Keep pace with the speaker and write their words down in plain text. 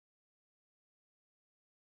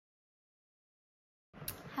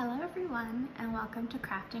Hello everyone and welcome to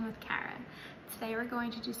Crafting with Kara. Today we're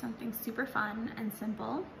going to do something super fun and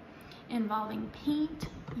simple involving paint,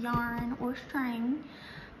 yarn or string,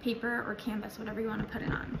 paper or canvas, whatever you want to put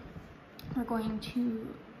it on. We're going to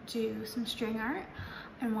do some string art,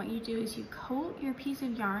 and what you do is you coat your piece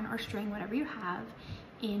of yarn or string, whatever you have,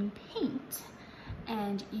 in paint,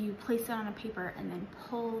 and you place it on a paper and then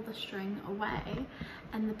pull the string away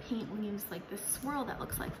and the paint leaves like this swirl that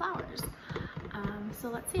looks like flowers. So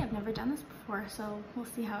let's see, I've never done this before, so we'll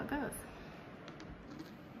see how it goes.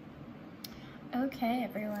 Okay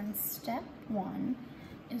everyone, step one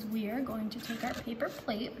is we are going to take our paper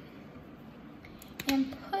plate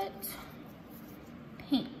and put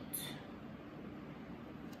paint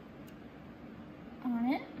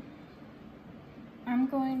on it. I'm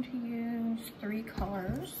going to use 3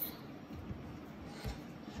 colors: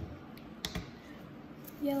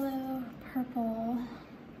 yellow, purple,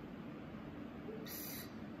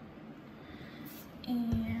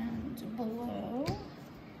 and blue.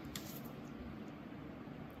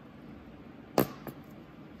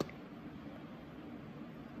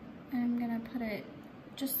 I'm gonna put it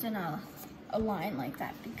just in a line like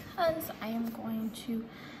that because I am going to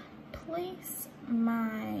place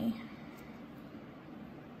my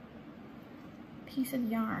piece of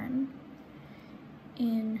yarn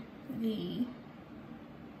in the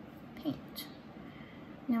paint.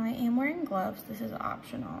 Now I am wearing gloves, this is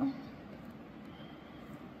optional.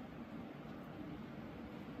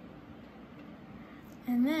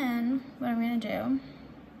 And then what I'm gonna do,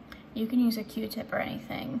 you can use a Q-tip or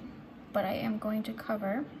anything, but I am going to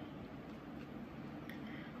cover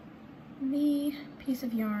the piece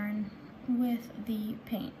of yarn with the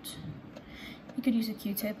paint. You could use a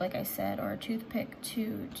Q-tip, like I said, or a toothpick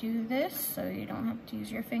to do this, so you don't have to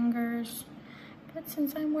use your fingers. But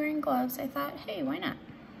since I'm wearing gloves, I thought, hey, why not?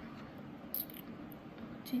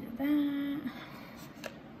 Do that.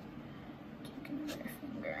 Take another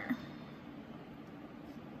finger.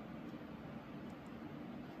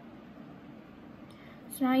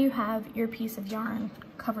 So now you have your piece of yarn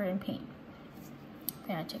covered in paint. I'm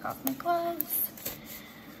gonna take off my gloves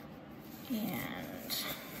and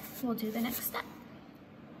we'll do the next step.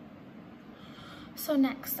 So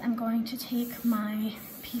next I'm going to take my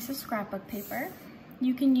piece of scrapbook paper.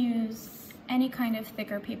 You can use any kind of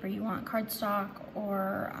thicker paper you want, cardstock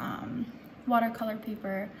or watercolor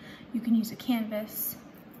paper. You can use a canvas,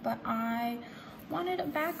 but I wanted a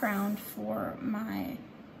background for my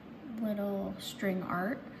little string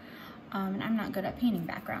art, and I'm not good at painting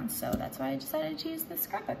backgrounds, so that's why I decided to use the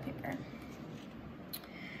scrapbook paper.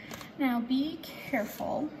 Now be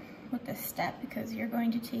careful with this step because you're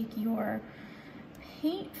going to take your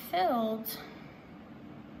paint-filled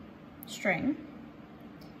string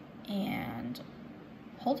and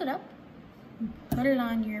hold it up and put it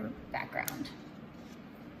on your background.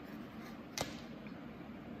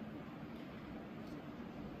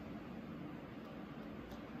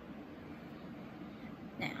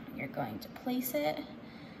 Now you're going to place it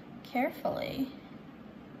carefully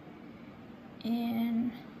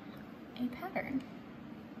in a pattern,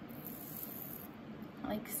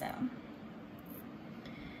 like so.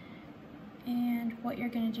 And what you're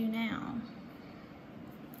going to do now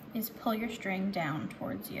is pull your string down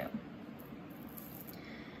towards you.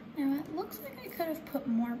 Now it looks like I could have put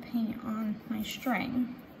more paint on my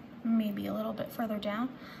string, maybe a little bit further down,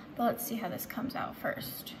 but let's see how this comes out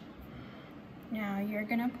first. Now you're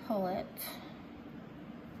going to pull it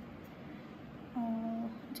all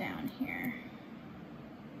down here.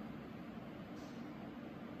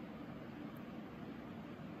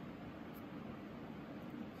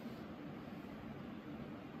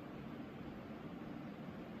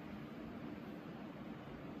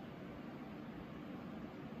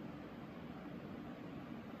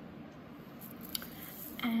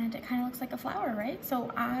 And it kind of looks like a flower, right?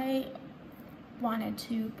 So I wanted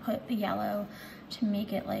to put the yellow to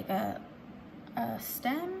make it like a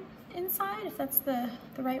stem inside, if that's the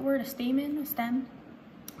right word, a stamen, a stem.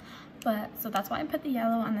 But so that's why I put the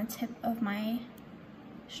yellow on the tip of my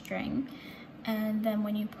string. And then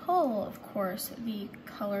when you pull, of course, the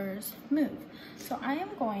colors move. So I am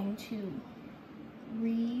going to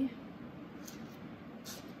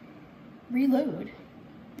reload,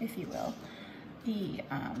 if you will, the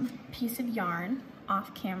piece of yarn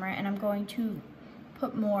off camera, and I'm going to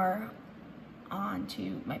put more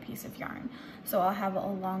onto my piece of yarn. So I'll have a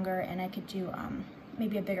longer, and I could do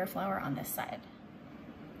maybe a bigger flower on this side.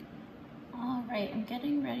 All right, I'm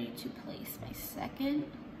getting ready to place my second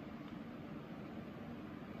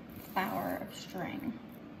flower of string.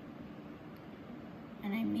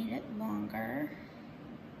 And I made it longer.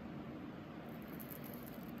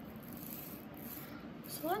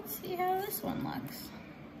 So let's see how this one looks.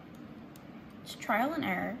 It's trial and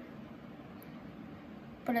error,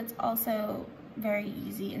 but it's also very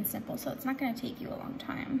easy and simple, so it's not going to take you a long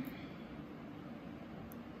time.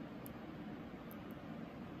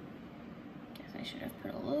 Guess I should have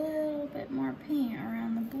put a little bit more paint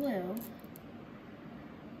around the blue.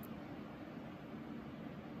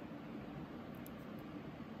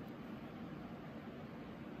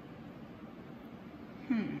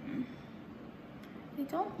 I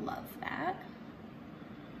don't love that.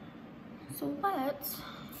 So let's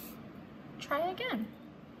try again.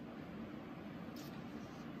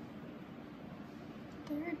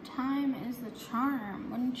 Third time is the charm,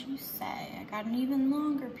 wouldn't you say? I got an even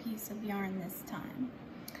longer piece of yarn this time.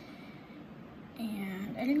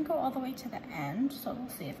 And I didn't go all the way to the end, so we'll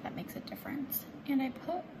see if that makes a difference. And I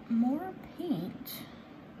put more paint,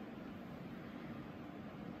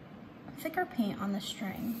 thicker paint on the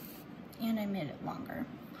string, and I made it longer.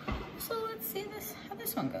 So let's see how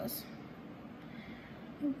this one goes.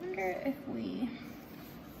 I wonder if we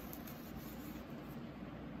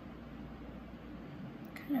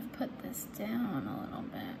kind of put this down a little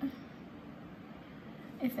bit,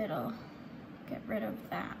 if it'll get rid of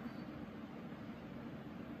that.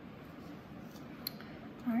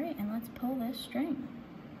 All right, and let's pull this string.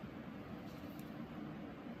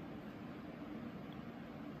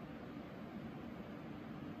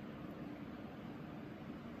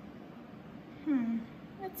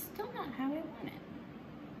 It's still not how I want it.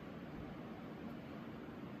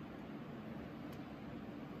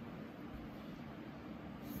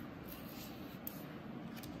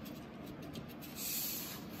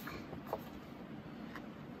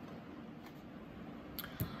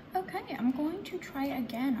 Okay, I'm going to try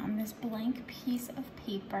again on this blank piece of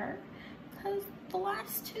paper because the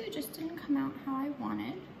last two just didn't come out how I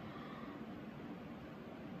wanted.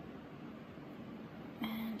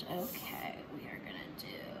 And okay, we are gonna do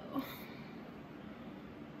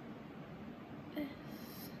this,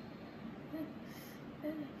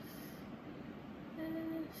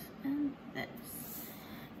 and this.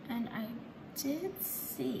 And I did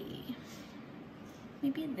see,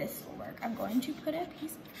 maybe this will work. I'm going to put a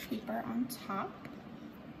piece of paper on top,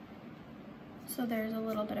 so there's a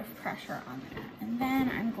little bit of pressure on that. And then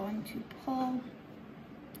I'm going to pull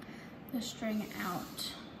the string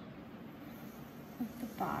out of the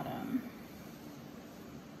bottom.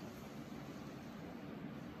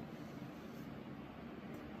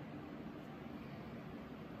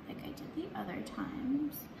 Like I did the other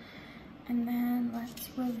times. And then let's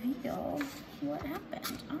reveal what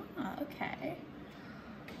happened. Ah, okay.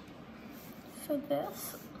 So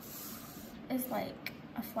this is like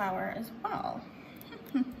a flower as well.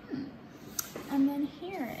 And then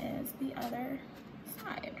here is the other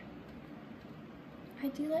side. I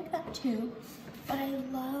do like that too, but I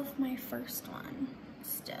love my first one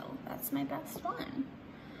still. That's my best one.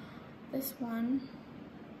 This one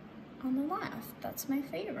on the left, that's my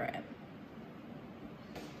favorite.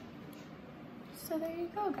 So there you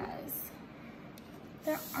go, guys.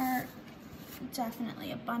 There are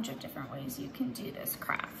definitely a bunch of different ways you can do this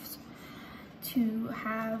craft to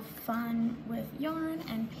have fun with yarn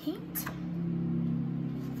and paint.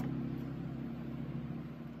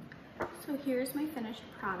 So here's my finished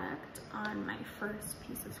product on my first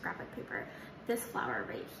piece of scrapbook paper. This flower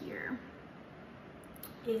right here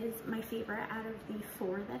is my favorite out of the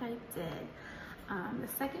 4 that I did. The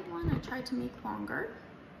second one I tried to make longer,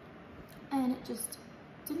 and it just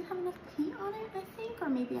didn't have enough paint on it, I think, or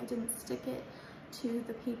maybe I didn't stick it to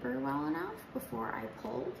the paper well enough before I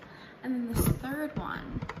pulled. And then this third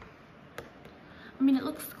one, I mean, it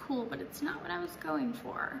looks cool, but it's not what I was going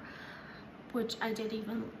for, which I did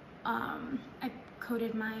even, I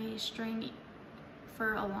coated my string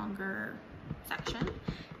for a longer section,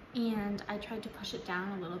 and I tried to push it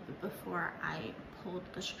down a little bit before I pulled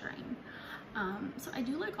the string. So I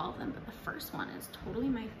do like all of them, but the first one is totally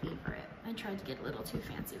my favorite. I tried to get a little too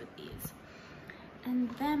fancy with these.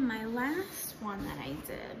 And then my last one that I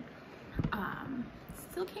did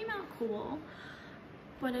still came out cool,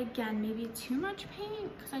 but again, maybe too much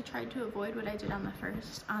paint, because I tried to avoid what I did on the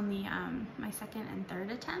first, on the my second and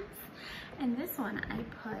third attempts. And this one, I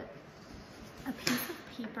put a piece of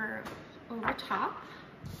paper over top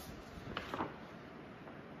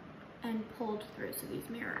and pulled through, so these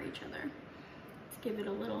mirror each other to give it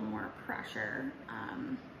a little more pressure.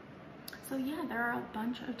 So yeah, there are a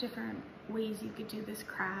bunch of different ways you could do this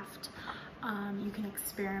craft. You can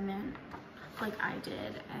experiment like I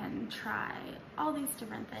did and try all these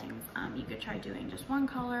different things. You could try doing just one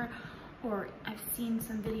color, or I've seen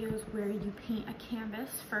some videos where you paint a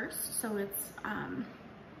canvas first, so it's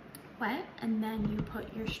wet, and then you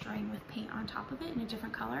put your string with paint on top of it in a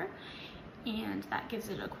different color, and that gives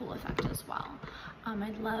it a cool effect as well.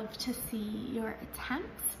 I'd love to see your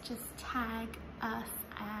attempts. Just tag us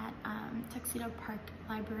at Tuxedo Park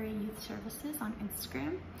Library Youth Services on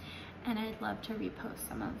Instagram, and I'd love to repost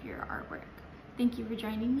some of your artwork. Thank you for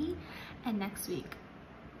joining me, and next week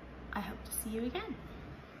I hope to see you again.